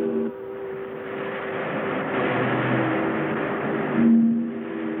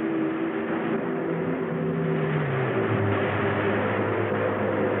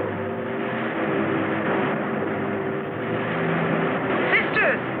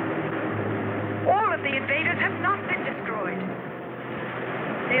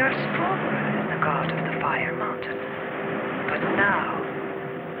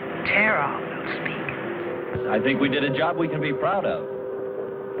 I think we did a job we can be proud of.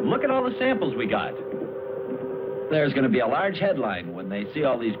 Look at all the samples we got. There's going to be a large headline when they see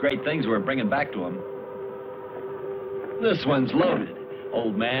all these great things we're bringing back to them. This one's loaded,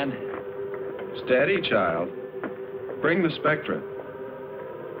 old man. Steady, child. Bring the spectra.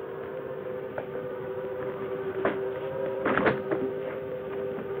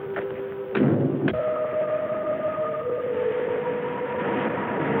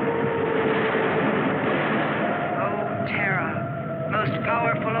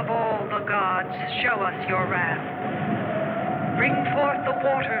 Show us your wrath. Bring forth the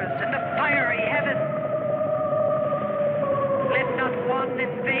waters and the fiery heavens. Let not one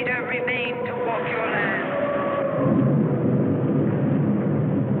invader remain to walk your land.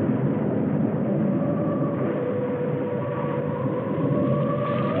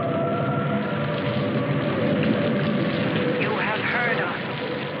 You have heard us,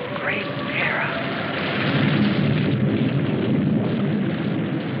 great Terra.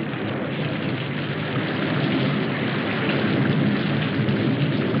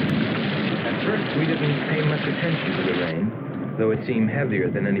 We didn't pay much attention to the rain, though it seemed heavier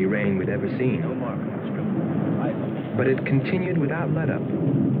than any rain we'd ever seen. But it continued without let-up.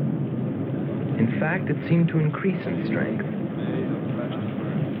 In fact, it seemed to increase in strength.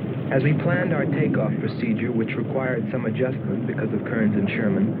 As we planned our takeoff procedure, which required some adjustment because of Kearns and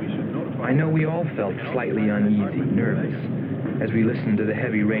Sherman, I know we all felt slightly uneasy, nervous, as we listened to the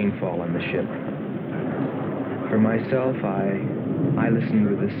heavy rainfall on the ship. For myself, I listened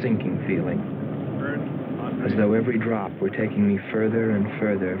with a sinking feeling, as though every drop were taking me further and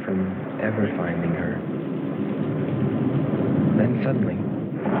further from ever finding her. Then suddenly,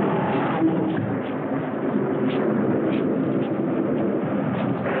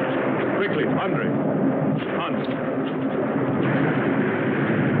 Quickly, Andre. Hans.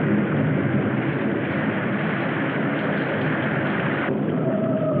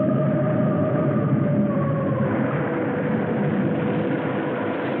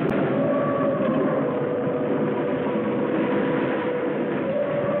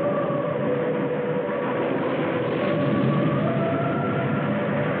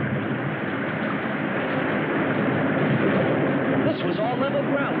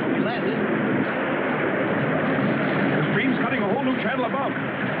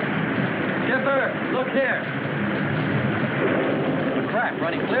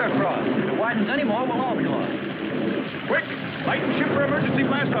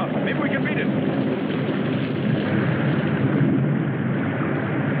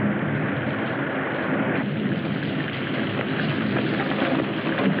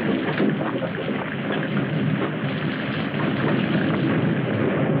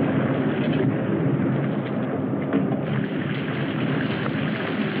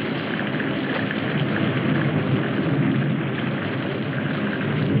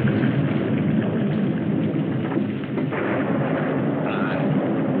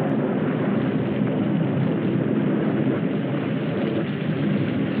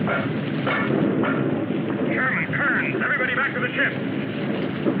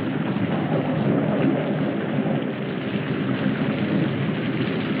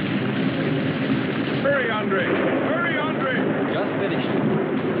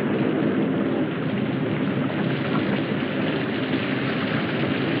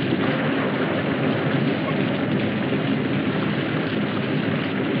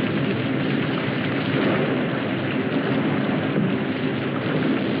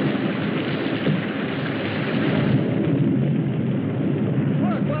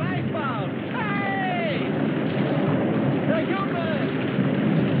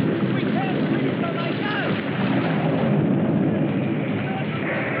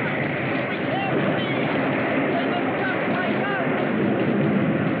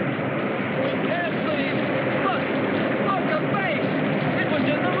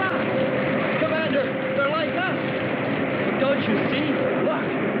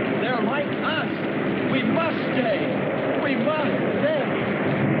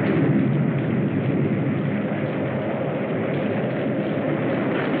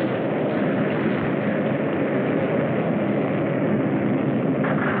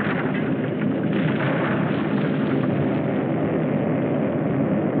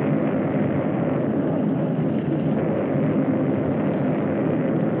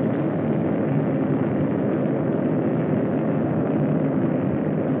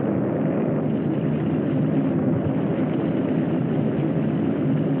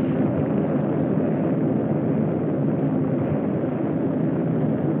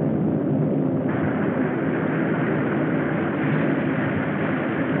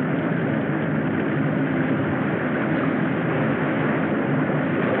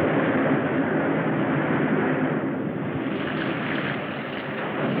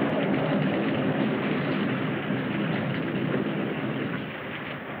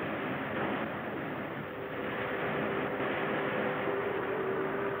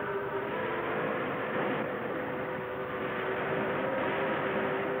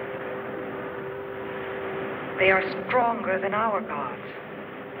 They are stronger than our gods.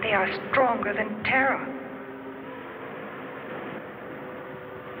 They are stronger than Terra.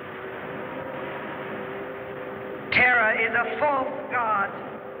 Terra is a false god.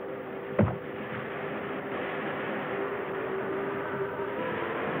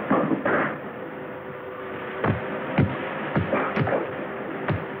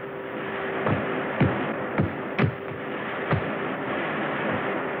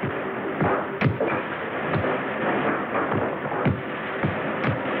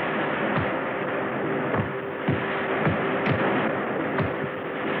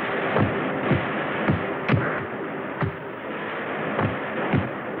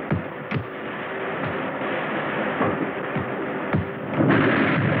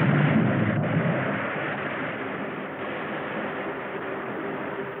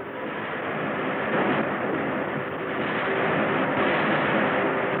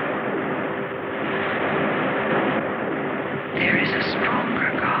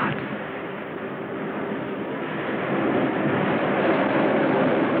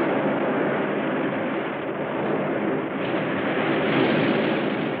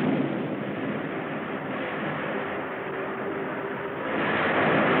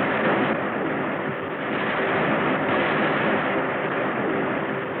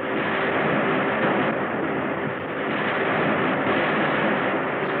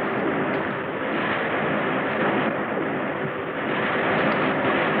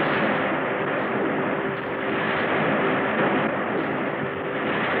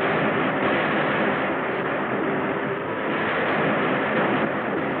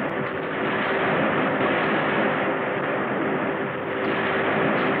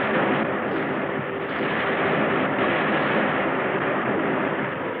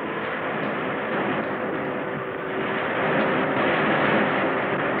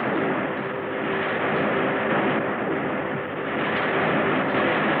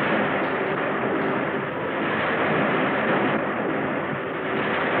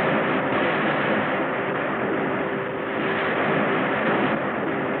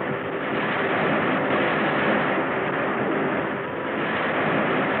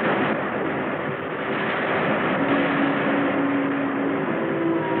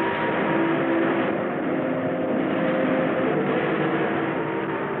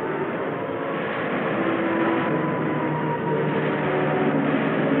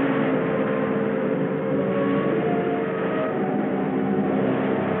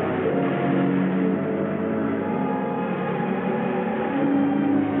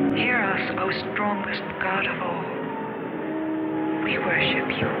 strongest God of all. We worship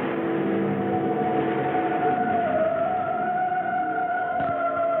you.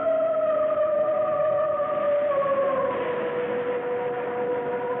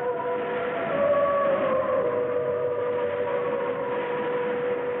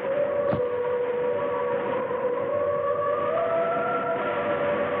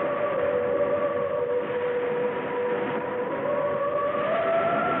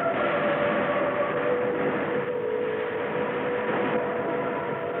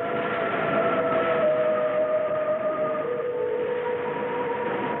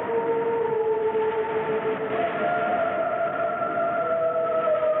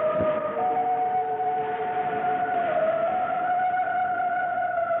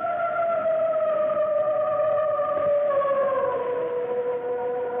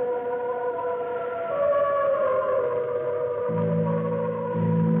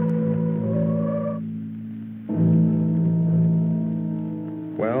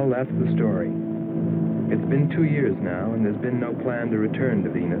 Well, that's the story. It's been 2 years now, and there's been no plan to return to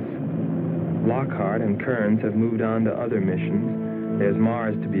Venus. Lockhart and Kearns have moved on to other missions. There's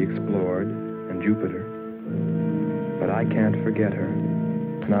Mars to be explored, and Jupiter. But I can't forget her,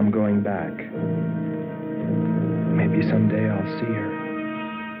 and I'm going back. Maybe someday I'll see her.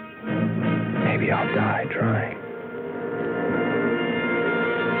 Maybe I'll die trying.